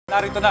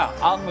Narito na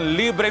ang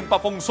libreng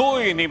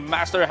papungsoy ni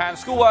Master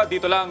Hanz Cua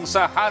dito lang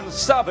sa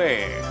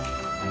HANZsabi.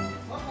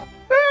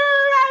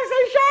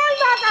 Sensation,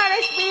 mga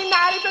ka-RSP,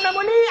 narito na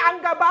muli ang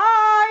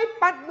gabay,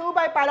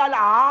 patnubay, palala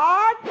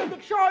at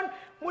prediksyon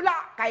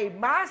mula kay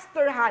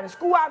Master Hanz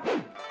Cua.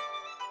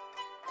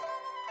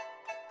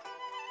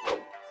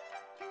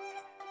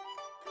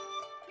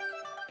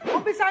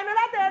 Umpisahan na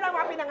natin ang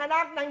mga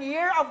pinanganak ng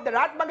Year of the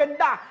Rat.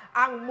 Maganda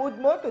ang mood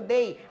mo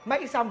today.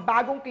 May isang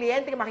bagong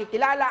kliyente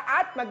makikilala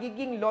at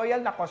magiging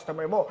loyal na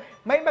customer mo.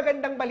 May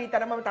magandang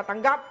balita naman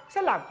matatanggap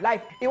sa love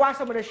life.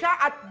 Iwasan mo na siya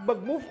at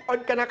mag-move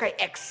on ka na kay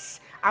ex.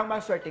 Ang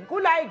maswerteng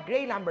kulay,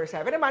 gray number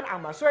 7 naman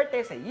ang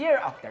maswerte sa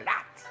Year of the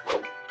Rat.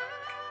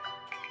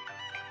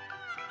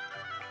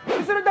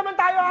 Susunod naman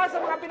tayo sa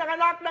mga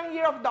pinanganak ng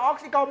Year of the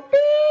Ox. Ikaw ang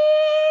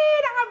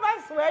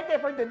pinakamaswerte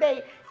for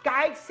today.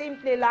 Kahit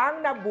simple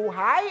lang na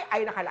buhay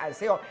ay nakalaan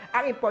sa'yo.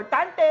 Ang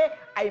importante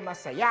ay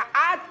masaya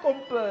at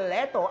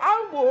kumpleto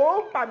ang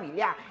buong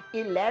pamilya.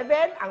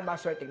 11 ang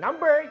maswerteng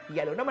number,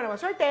 yellow naman ang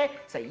maswerte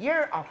sa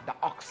Year of the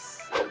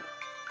Ox.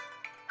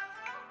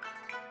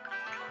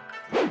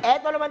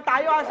 Eto naman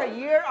tayo sa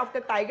Year of the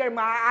Tiger.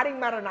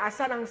 Maaaring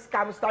maranasan ng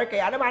scam star.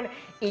 Kaya naman,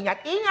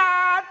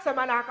 ingat-ingat sa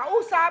mga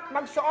nakakausap.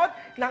 Magsuot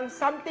ng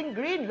something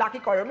green.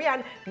 Lucky color mo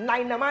yan. 9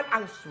 naman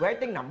ang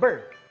swerteng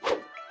number.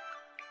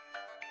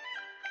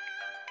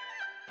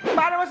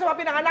 Para mo sa mga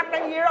pinanganak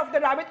ng Year of the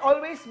Rabbit,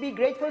 always be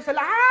grateful sa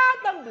lahat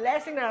ng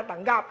blessing na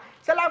natanggap.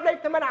 Sa love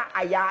life naman,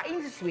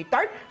 ayain si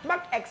sweetheart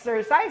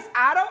mag-exercise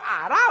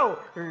araw-araw.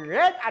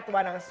 Red at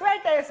 1 ang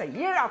swerte sa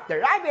Year of the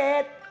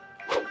Rabbit.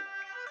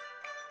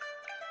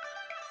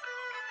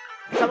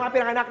 Sa mga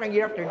pinanganak ng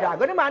Year of the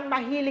Dragon naman,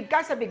 mahilig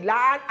ka sa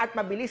biglaan at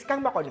mabilis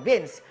kang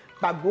makonvince.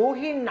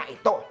 Baguhin na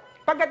ito.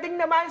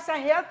 Pagdating naman sa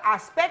health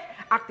aspect,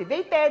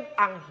 activated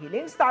ang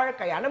healing star,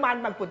 kaya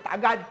naman magpunta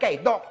agad kay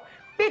Doc.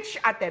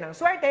 Pitch at 10 ang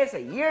swerte sa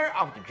Year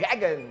of the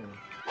Dragon.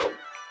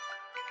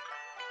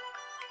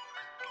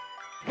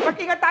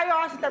 Mag-ingat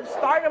tayo sa top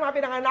star ng mga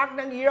pinanganak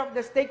ng Year of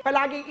the Snake.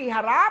 Palaging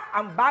iharap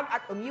ang bag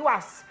at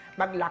umiwas.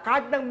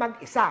 Maglakad ng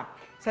mag-isa.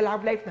 Sa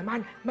love life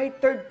naman, may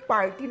third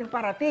party na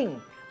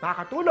parating.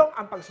 Makakatulong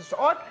ang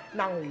pagsusuot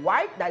ng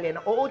white dahil yan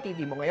ang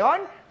OOTD mo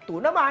ngayon.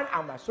 2 naman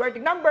ang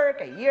maswerteng number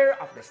kay Year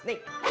of the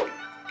Snake.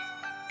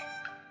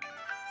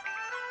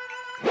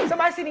 Sa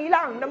mga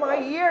sinilang ng mga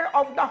Year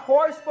of the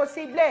Horse,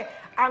 posible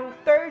ang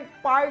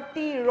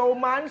third-party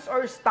romance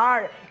or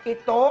star.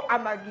 Ito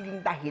ang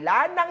magiging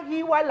dahilan ng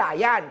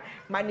hiwalayan.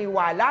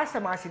 Maniwala sa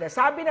mga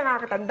sinasabi ng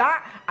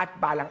nakakatanda at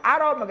balang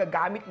araw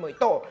magagamit mo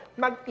ito.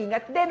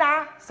 Mag-ingat din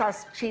sa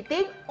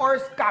cheating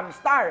or scam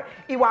star.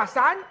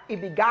 Iwasan,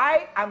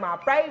 ibigay ang mga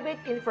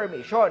private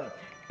information.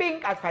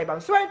 Pink at 5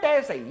 ang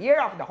swerte sa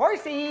Year of the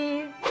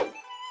Horsey.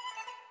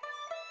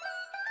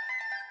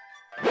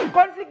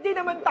 Conflict din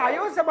naman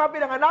tayo sa mga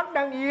pinanganak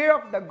ng Year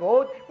of the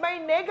Goat.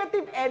 May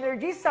negative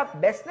energy sa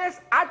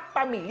business at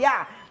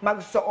pamilya.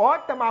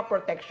 Magsuot ng mga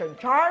protection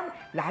charm,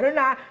 lalo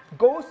na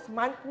Ghost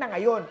Month na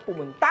ngayon.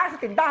 Pumunta sa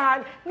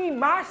tindahan ni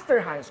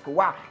Master Hanz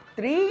Cua.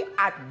 3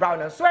 at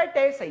brown ang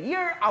swerte sa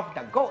Year of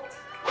the Goat.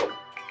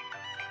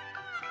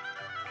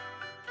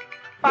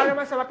 Para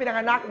naman sa mga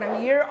pinanganak ng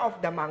Year of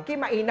the Monkey,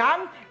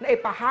 mainam na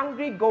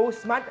ipahungry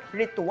Ghost Month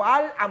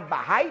ritual ang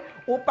bahay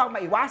upang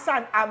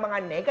maiwasan ang mga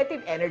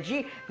negative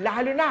energy,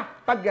 lalo na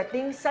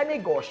pagdating sa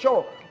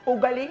negosyo.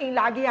 Ugaliing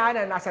lagi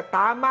na nasa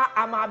tama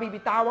ang mga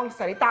bibitawang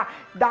salita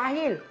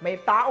dahil may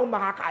taong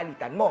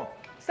makakaalitan mo.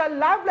 Sa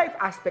love life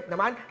aspect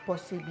naman,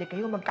 posible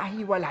kayong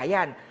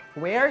magkahiwalayan.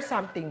 Wear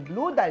something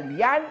blue dahil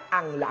yan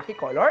ang lucky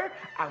color.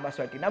 Ang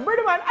maswerte number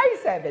naman ay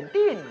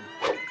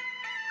 17.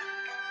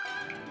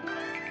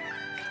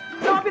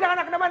 Sa mga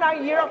pinanganak naman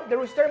ng Year of the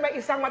Rooster, may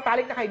isang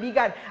matalik na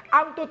kaibigan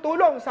ang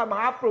tutulong sa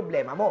mga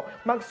problema mo.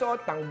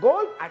 Magsuot ng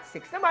gold at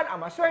 6 naman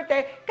ang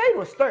maswerte kay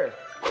Rooster.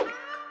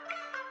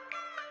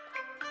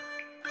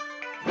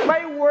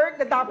 May work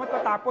na dapat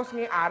matapos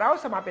ngayong araw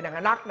sa mga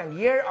pinanganak ng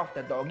Year of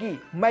the Doggy.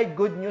 May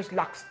good news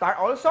luck star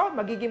also,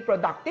 magiging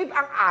productive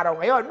ang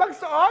araw ngayon.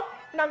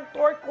 Magsuot ng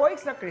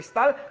turquoise na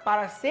crystal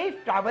para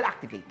safe travel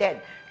activated.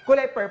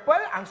 Kulay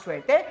purple ang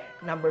swerte,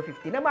 number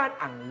 50 naman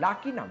ang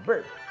lucky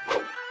number.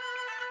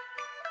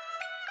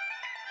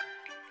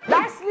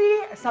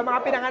 Lastly, sa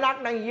mga pinanganak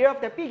ng Year of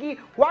the Piggy,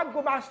 huwag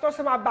gumastos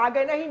sa mga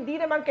bagay na hindi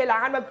naman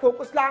kailangan.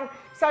 Mag-focus lang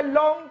sa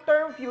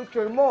long-term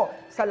future mo.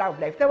 Sa love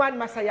life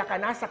naman, masaya ka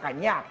na sa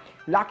kanya.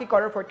 Lucky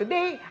color for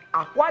today,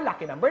 aqua,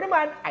 lucky number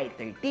naman ay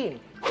 13.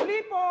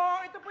 Muli po,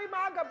 ito po yung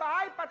mga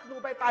gabay,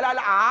 patnubay,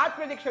 paalala at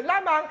prediction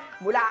lamang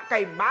mula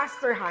kay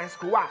Master Hanz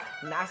Cua.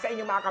 Nasa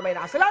inyong mga kamay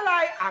nasa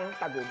lalay ang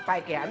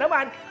tagumpay. Kaya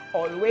naman,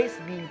 always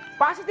be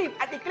positive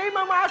at i-claim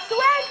ang mga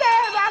swerte,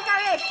 mga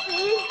ka-RSP!